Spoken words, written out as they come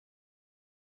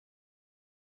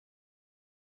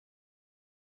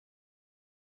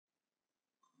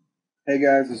Hey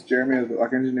guys, it's Jeremy with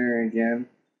Lock Engineering again.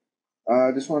 I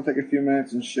just want to take a few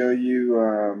minutes and show you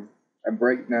a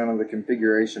breakdown of the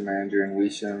configuration manager in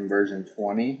WE-CIM version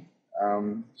 20.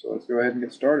 So let's go ahead and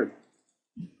get started.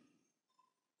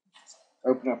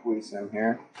 Open up WE-CIM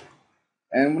here.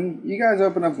 And when you guys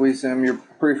open up WE-CIM, you're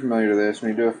pretty familiar to this. When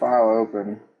you do a file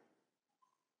open,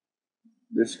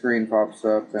 this screen pops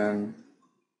up and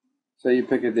say you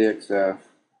pick a DXF.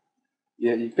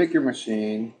 You pick your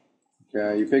machine,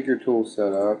 okay, you pick your tool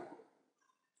setup,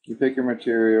 you pick your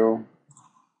material,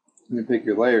 and you pick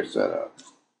your layer setup.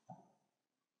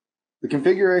 The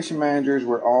configuration manager is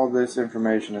where all this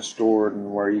information is stored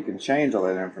and where you can change all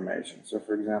that information. So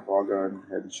for example, I'll go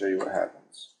ahead and show you what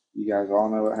happens. You guys all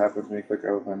know what happens when you click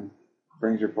open.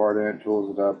 Brings your part in,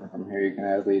 tools it up, and from here you can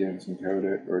add lead ins and code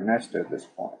it or nest it at this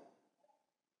point.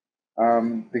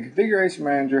 The configuration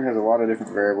manager has a lot of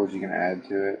different variables you can add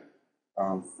to it.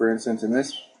 For instance, in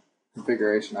this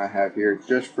configuration I have here, it's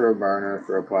just for a burner,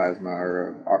 for a plasma, or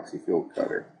an oxy-fuel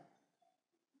cutter.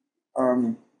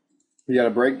 You got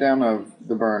a breakdown of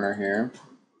the burner here.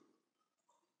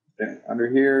 Under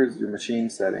here is your machine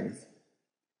settings.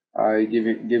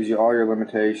 It gives you all your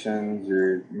limitations,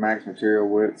 your max material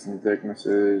widths and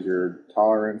thicknesses, your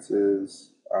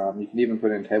tolerances. You can even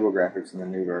put in table graphics in the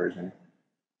new version.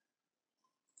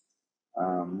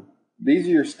 These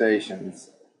are your stations.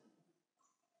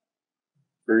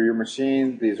 For your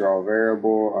machine, these are all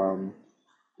variable.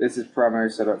 This is primary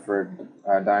setup for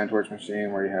a die and torch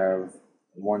machine where you have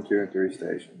 1, 2, and 3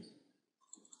 stations.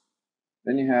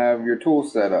 Then you have your tool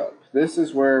setup. This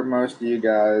is where most of you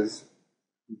guys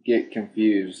get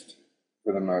confused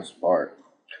for the most part.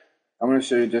 I'm going to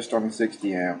show you just on the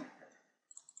 60 amp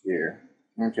here.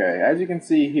 Okay, as you can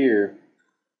see here,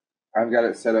 I've got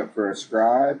it set up for a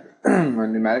scribe, a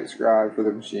pneumatic scribe for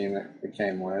the machine that it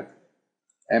came with,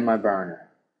 and my burner.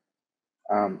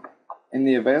 In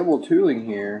the available tooling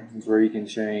here is where you can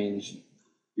change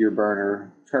your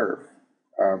burner turf.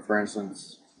 For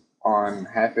instance, on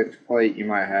half-inch plate, you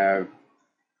might have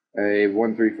a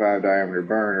 135 diameter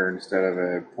burner instead of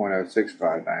a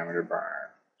 .065 diameter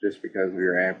burner, just because of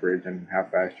your amperage and how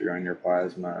fast you're on your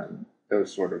plasma and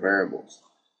those sort of variables.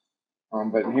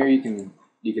 But in here you can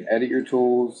edit your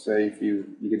tools. Say if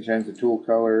you can change the tool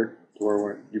color to where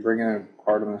when you bring in a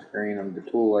part on the screen and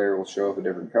the tool layer will show up a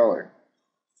different color.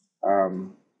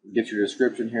 Get your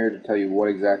description here to tell you what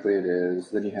exactly it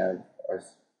is. Then you have a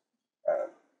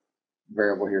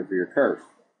variable here for your kerf.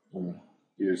 And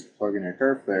you just plug in your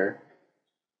kerf there.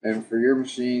 And for your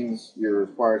machines, your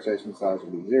required station size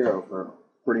will be 0 for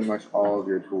pretty much all of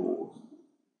your tools.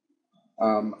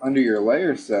 Under your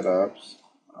layer setups,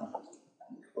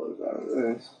 close out of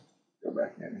this, go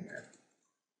back in here.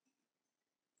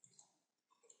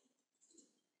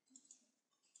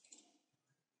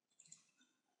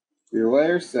 Your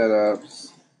layer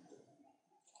setups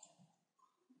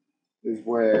is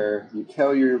where you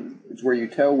tell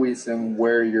WE-CIM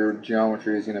where your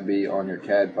geometry is going to be on your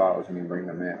CAD files when you bring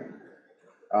them in.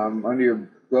 Under your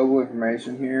global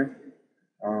information here,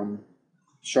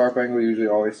 sharp angle usually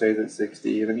always stays at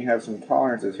 60, and then you have some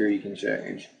tolerances here you can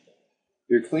change.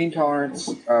 Your clean tolerance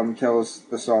tells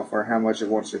the software how much it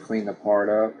wants to clean the part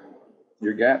up.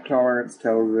 Your gap tolerance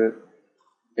tells it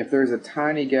if there's a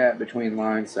tiny gap between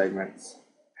line segments,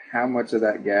 how much of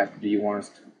that gap do you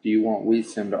want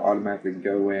WE-CIM to automatically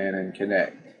go in and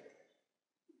connect?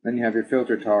 Then you have your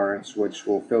filter tolerance, which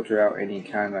will filter out any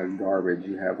kind of garbage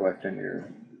you have left in your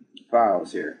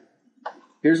files here.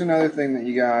 Here's another thing that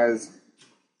you guys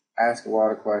ask a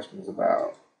lot of questions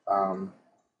about.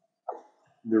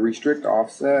 The restrict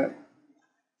offset.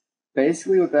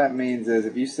 Basically what that means is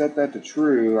if you set that to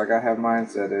true, like I have mine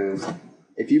set is,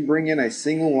 if you bring in a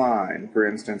single line, for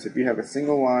instance, if you have a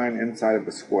single line inside of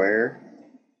a square,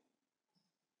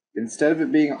 instead of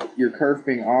it being your kerf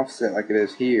being offset like it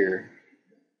is here,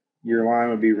 your line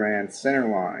would be ran center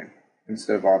line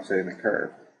instead of offsetting the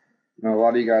kerf. You know, a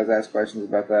lot of you guys ask questions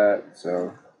about that,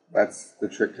 so that's the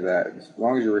trick to that. As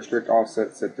long as your restrict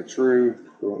offset set to true,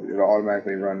 it'll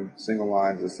automatically run single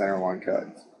lines as center line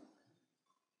cuts.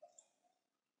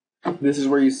 This is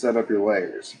where you set up your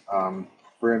layers.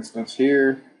 For instance,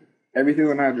 here, everything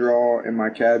that I draw in my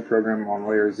CAD program on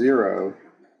layer 0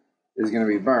 is going to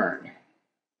be burned.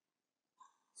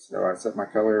 So I set my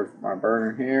color of my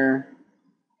burner here,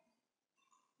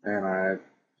 and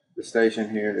the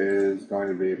station here is going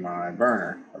to be my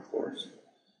burner, of course.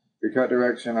 Your cut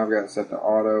direction, I've got it set to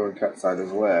auto, and cut side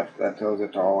is left. That tells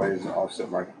it to always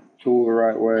offset my tool the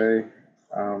right way.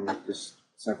 Just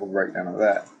simple breakdown of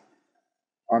that.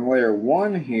 On layer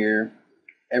 1 here,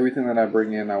 everything that I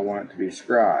bring in, I want it to be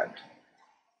scribed.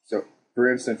 So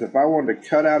For instance, if I wanted to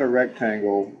cut out a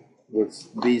rectangle with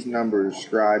these numbers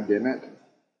scribed in it,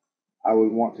 I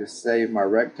would want to save my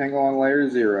rectangle on layer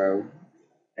 0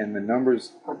 and the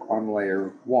numbers on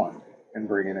layer 1 and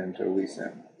bring it into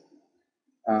WE-CIM.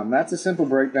 That's a simple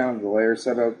breakdown of the layer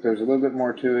setup. There's a little bit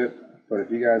more to it, but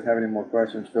if you guys have any more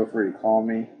questions, feel free to call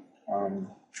me.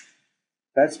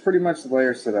 That's pretty much the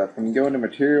layer setup. When you go into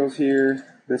materials here,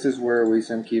 this is where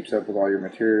WE-CIM keeps up with all your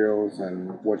materials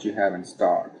and what you have in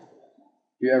stock.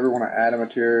 If you ever want to add a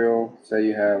material, say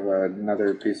you have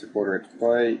another piece of 1/4"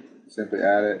 plate, simply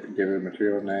add it, give it a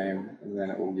material name, and then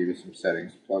it will give you some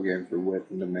settings to plug in for width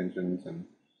and dimensions and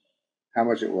how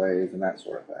much it weighs and that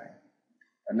sort of thing.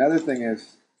 Another thing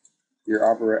is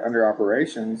under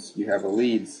operations, you have a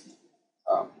leads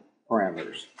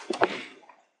parameters.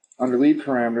 Under lead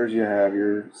parameters, you have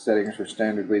your settings for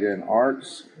standard lead in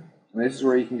arcs. And this is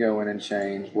where you can go in and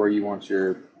change where you want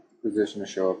your position to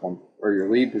show up on, or your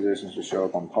lead positions to show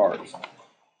up on parts,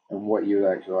 and what you would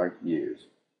actually like to use.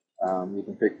 You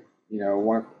can pick,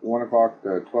 1 o'clock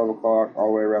to 12 o'clock, all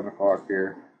the way around the clock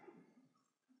here,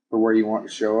 for where you want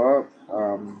to show up.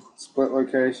 Split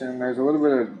location, there's a little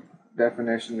bit of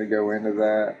definition to go into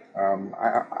that.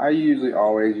 I usually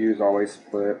always use always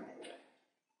split,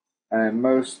 and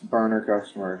most burner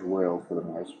customers will for the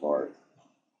most part.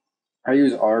 I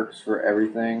use arcs for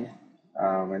everything,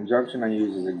 and junction I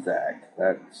use is exact.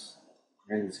 That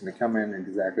means it's going to come in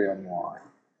exactly on the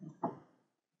line,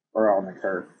 or on the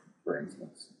curve, for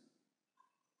instance.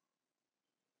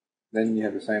 Then you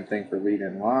have the same thing for lead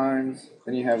in lines.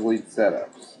 Then you have lead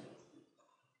setups.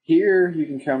 Here you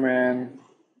can come in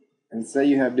and say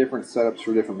you have different setups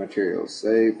for different materials.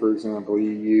 Say, for example,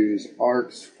 you use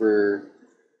arcs for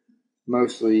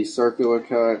mostly circular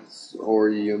cuts, or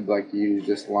you'd like to use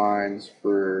just lines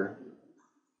for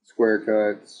square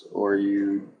cuts, or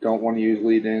you don't want to use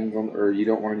lead ins, or you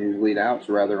don't want to use lead outs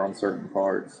rather on certain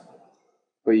parts,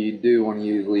 but you do want to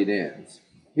use lead ins.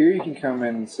 Here you can come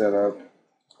in and set up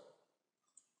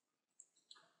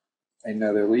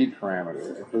another lead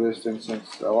parameter. And for this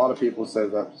instance, a lot of people set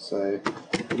it up to say,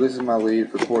 this is my lead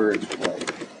for 1/4" plate.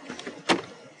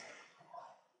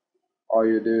 All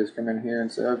you do is come in here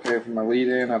and say, okay, for my lead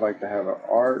in, I'd like to have an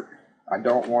arc. I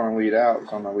don't want to lead out,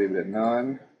 so I'm going to leave it at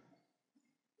none.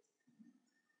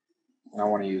 And I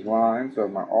want to use lines, so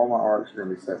all my arcs are going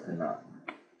to be set to none.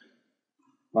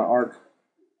 My arc,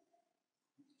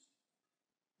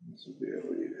 this would be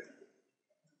a lead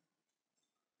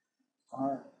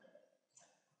arc.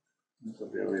 This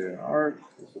will be a lead in arc.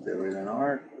 This will be a lead in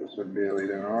arc. This would be a lead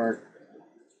in arc.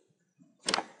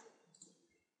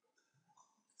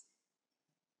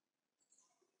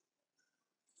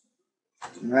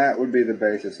 And that would be the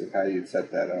basis of how you'd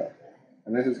set that up.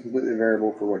 And this is completely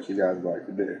variable for what you guys would like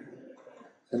to do.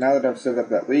 So now that I've set up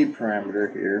that lead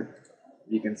parameter here,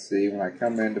 you can see when I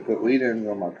come in to put lead ins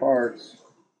on my parts,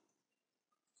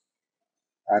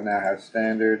 I now have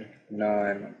standard,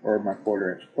 none, or my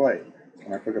 1/4" plate.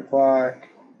 When I click apply,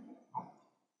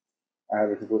 I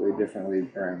have a completely different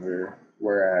lead parameter,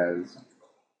 whereas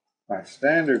my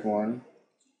standard one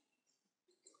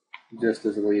just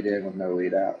is a lead in with no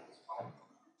lead out.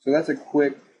 So that's a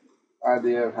quick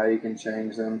idea of how you can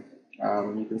change them.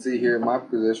 You can see here my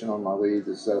position on my leads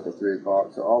is set up at 3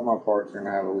 o'clock, so all my parts are going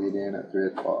to have a lead in at 3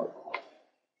 o'clock.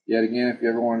 Yet again, if you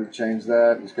ever wanted to change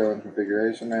that, just go in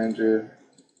Configuration Manager,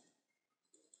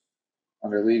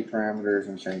 under lead parameters,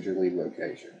 and change your lead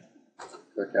location.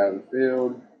 Click out of the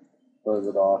field, close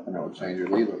it off, and it will change your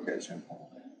lead location.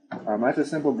 That's a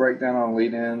simple breakdown on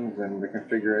lead ins and the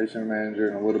Configuration Manager,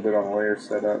 and a little bit on layer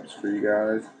setups for you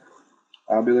guys.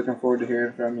 I'll be looking forward to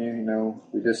hearing from you.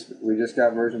 We just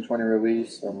got version 20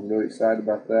 released, so I'm really excited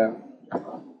about that.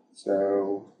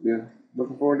 So, yeah,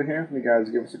 looking forward to hearing from you guys.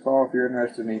 Give us a call if you're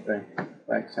interested in anything.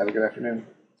 Thanks. Have a good afternoon.